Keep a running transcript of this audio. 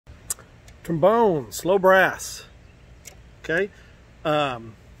trombone, slow brass. Okay,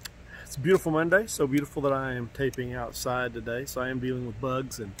 it's a beautiful Monday, so beautiful that I am taping outside today. So I am dealing with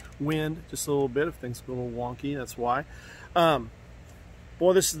bugs and wind just a little bit. If things go a little wonky, that's why.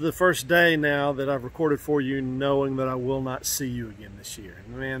 Boy, this is the first day now that I've recorded for you, knowing that I will not see you again this year.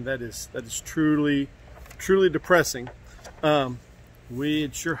 And man, that is truly depressing.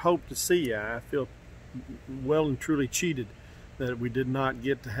 We'd sure hope to see you. I feel well and truly cheated that we did not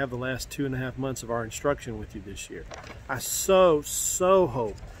get to have the last 2.5 months of our instruction with you this year. I so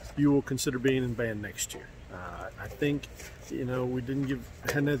hope you will consider being in band next year. I think, you know, we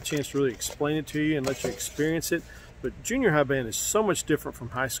hadn't had a chance to really explain it to you and let you experience it, but junior high band is so much different from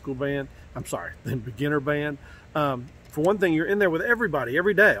high school band, than beginner band. For one thing, you're in there with everybody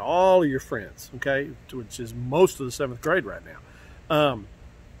every day, all of your friends, okay, which is most of the 7th grade right now.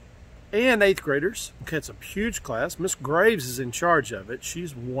 And 8th graders. Okay, it's a huge class. Miss Graves is in charge of it.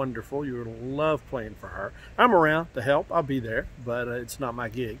 She's wonderful. You're going to love playing for her. I'm around to help. I'll be there, but it's not my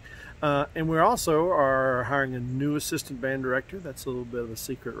gig. And we also are hiring a new assistant band director. That's a little bit of a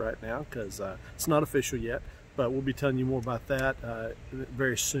secret right now because it's not official yet, but we'll be telling you more about that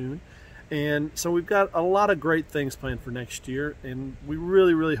very soon. And so we've got a lot of great things planned for next year, and we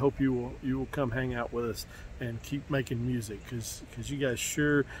really hope you will come hang out with us and keep making music because you guys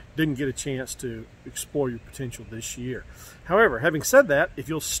sure didn't get a chance to explore your potential this year. However, having said that, if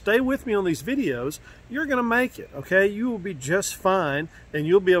you'll stay with me on these videos, you're going to make it, okay? You will be just fine, and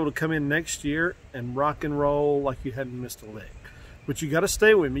you'll be able to come in next year and rock and roll like you hadn't missed a lick. But you got to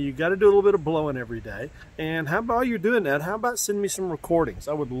stay with me. You got to do a little bit of blowing every day. And how about you're doing that? How about sending me some recordings?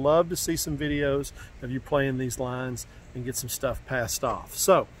 I would love to see some videos of you playing these lines and get some stuff passed off.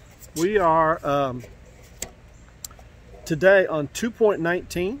 So we are today on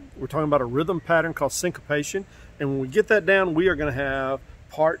 2.19. We're talking about a rhythm pattern called syncopation. And when we get that down, we are going to have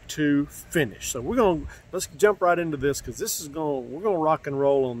part 2 finished. So let's jump right into this because we're going to rock and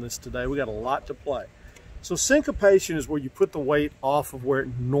roll on this today. We got a lot to play. So syncopation is where you put the weight off of where it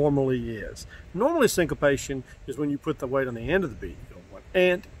normally is. Normally syncopation is when you put the weight on the end of the beat. You go one,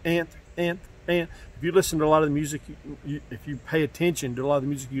 and. If you listen to a lot of the music, if you pay attention to a lot of the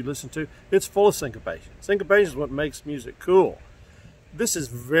music you listen to, it's full of syncopation. Syncopation is what makes music cool. This is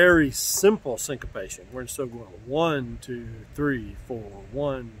very simple syncopation. We're instead of going 1, 2, 3, 4,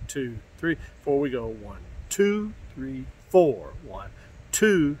 1, 2, 3, 4, we go 1, 2, 3, 4, 1,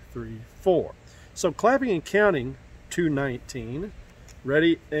 2, 3, 4. So clapping and counting 219.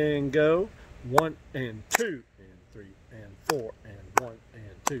 Ready and go. 1 and 2 and 3 and 4 and 1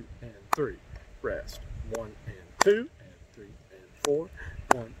 and 2 and 3. Rest. 1 and 2 and 3 and 4.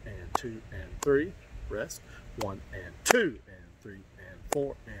 1 and 2 and 3. Rest. 1 and 2 and 3 and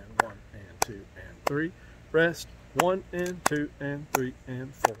 4 and 1 and 2 and 3. Rest. 1 and 2 and 3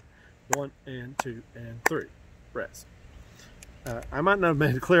 and 4. 1 and 2 and 3. Rest. I might not have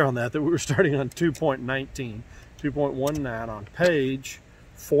made it clear on that we were starting on 2.19, 2.19 on page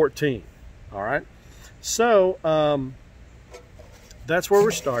 14. All right. So that's where we're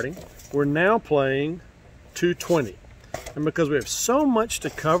starting. We're now playing 220. And because we have so much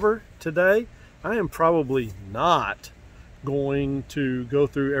to cover today, I am probably not going to go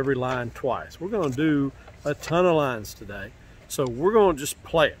through every line twice. We're going to do a ton of lines today. So we're going to just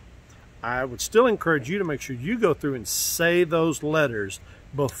play it. I would still encourage you to make sure you go through and say those letters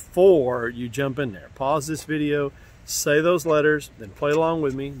before you jump in there. Pause this video, say those letters, then play along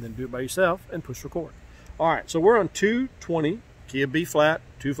with me, then do it by yourself and push record. All right, so we're on 220, key of B flat,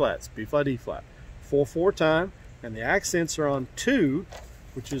 2 flats, B flat, E flat, 4/4 time, and the accents are on 2,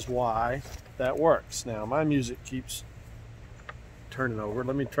 which is why that works. Now my music keeps turning over.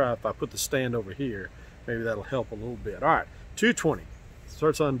 Let me try if I put the stand over here. Maybe that'll help a little bit. All right, 220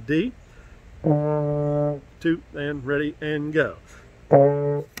 starts on D. 2 and ready and go.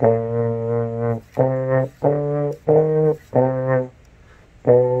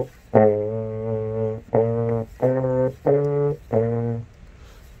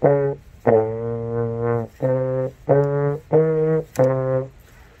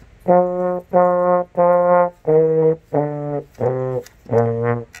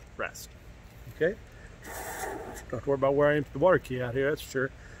 Rest. Okay? Don't have to worry about where I am with the water key out here, that's for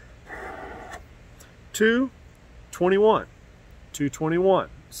sure. 221. 221.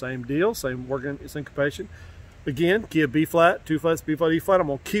 Same deal, same working syncopation. Again, key of B flat, 2 flats, B flat, E flat. I'm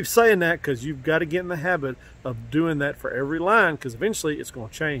going to keep saying that because you've got to get in the habit of doing that for every line because eventually it's going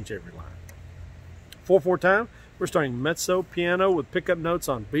to change every line. 4/4 time, we're starting mezzo piano with pickup notes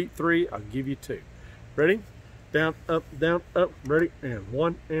on beat 3. I'll give you 2. Ready? Down, up, ready, and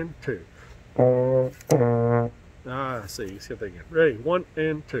 1 and 2. I see, you see that again. Ready, 1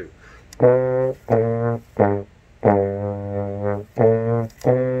 and 2.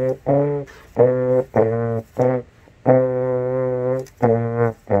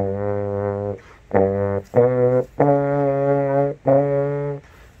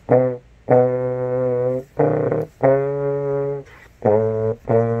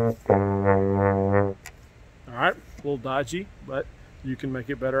 Alright, a little dodgy, but you can make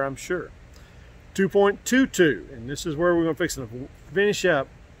it better, I'm sure. 2.22, and this is where we're going to finish up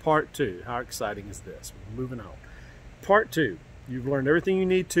part 2. How exciting is this? We're moving on. Part 2. You've learned everything you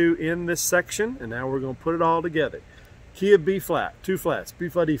need to in this section, and now we're going to put it all together. Key of B flat, 2 flats, B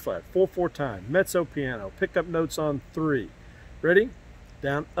flat, E flat, 4/4 time, mezzo piano, pick up notes on 3. Ready?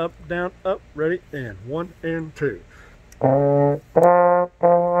 Down, up, ready, and 1 and 2.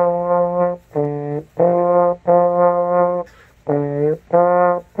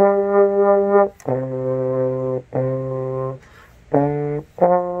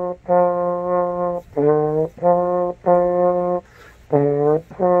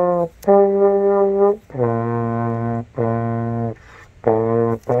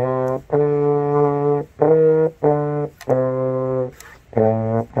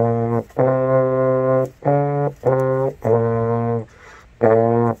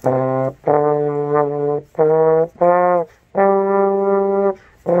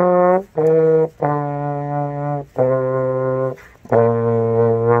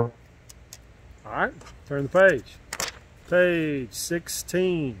 Alright, turn the page. Page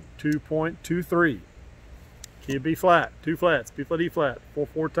 16, 2.23. Key of B flat, 2 flats, B flat, E flat,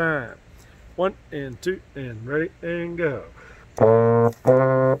 4/4 time. 1 and 2 and ready and go.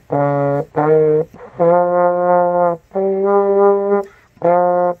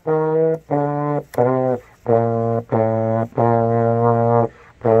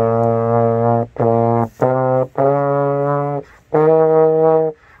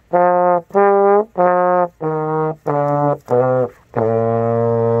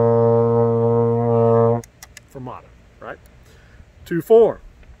 Fermata, right? 2/4.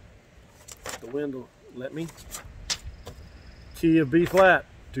 The wind will let me. Key of B flat,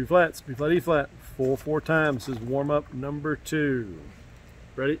 2 flats, B flat, E flat, 4/4 times. This is warm up number 2.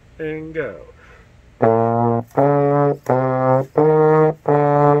 Ready and go.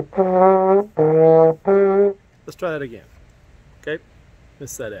 Let's try that again. Okay,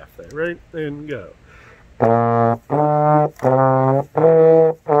 miss that F there. Ready and go.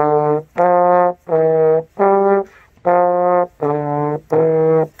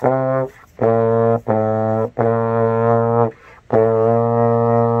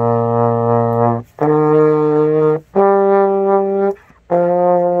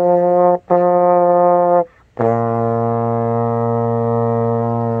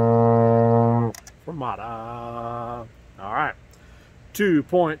 Fermata. All right.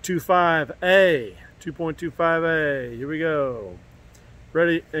 2.25A. 2.25A. Here we go.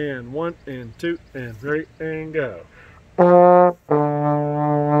 Ready and 1 and 2 and ready and go.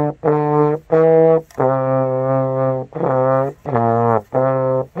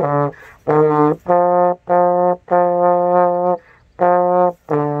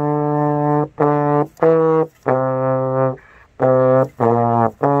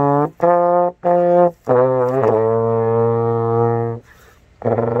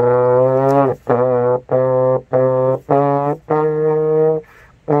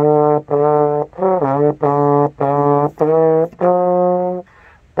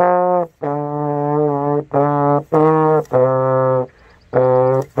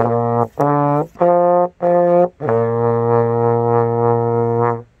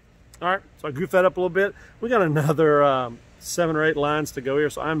 Alright, so I goofed that up a little bit. We got another 7 or 8 lines to go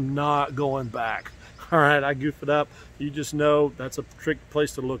here, so I'm not going back. Alright, I goofed it up. You just know that's a trick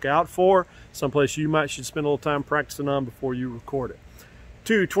place to look out for. Someplace you should spend a little time practicing on before you record it.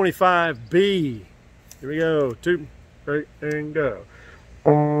 2.25B. Here we go. 2, ready, and go.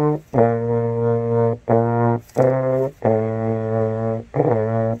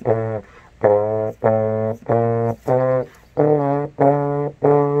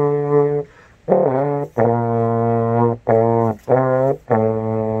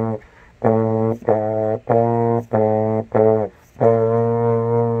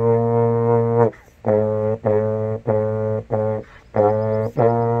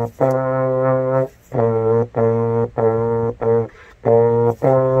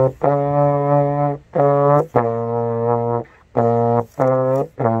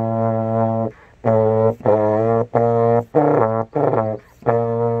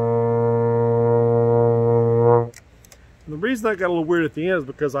 The reason I got a little weird at the end is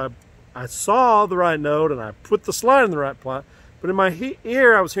because I saw the right note and I put the slide in the right But in my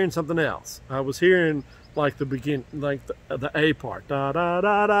ear, I was hearing something else. I was hearing like the begin, like the A part, da da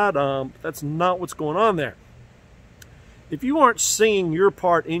da da dum. That's not what's going on there. If you aren't singing your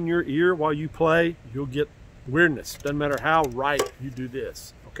part in your ear while you play, you'll get weirdness. Doesn't matter how right you do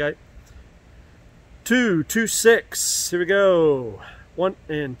this. Okay. 2, 2, 6. Here we go. 1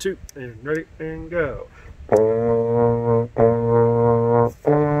 and 2 and ready and go.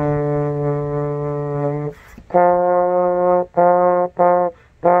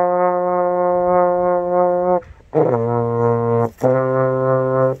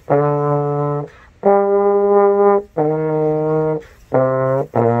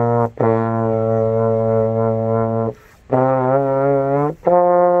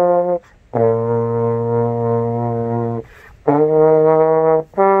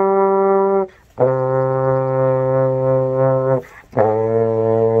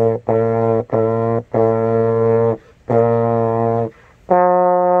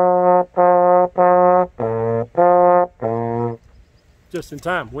 Just in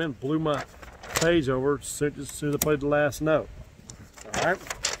time. Wind blew my page over as soon as I played the last note. All right.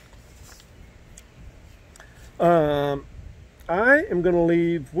 I am going to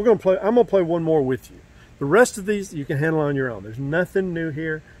leave. I'm going to play one more with you. The rest of these you can handle on your own. There's nothing new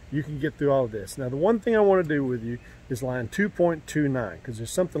here. You can get through all of this. Now, the one thing I want to do with you is line 2.29, because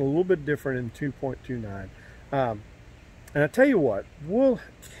there's something a little bit different in 2.29. And I tell you what, we'll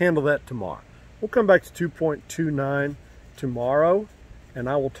handle that tomorrow. We'll come back to 2.29 tomorrow, and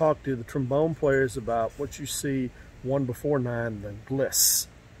I will talk to the trombone players about what you see 1 before 9, the gliss.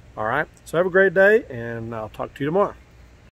 All right? So have a great day, and I'll talk to you tomorrow.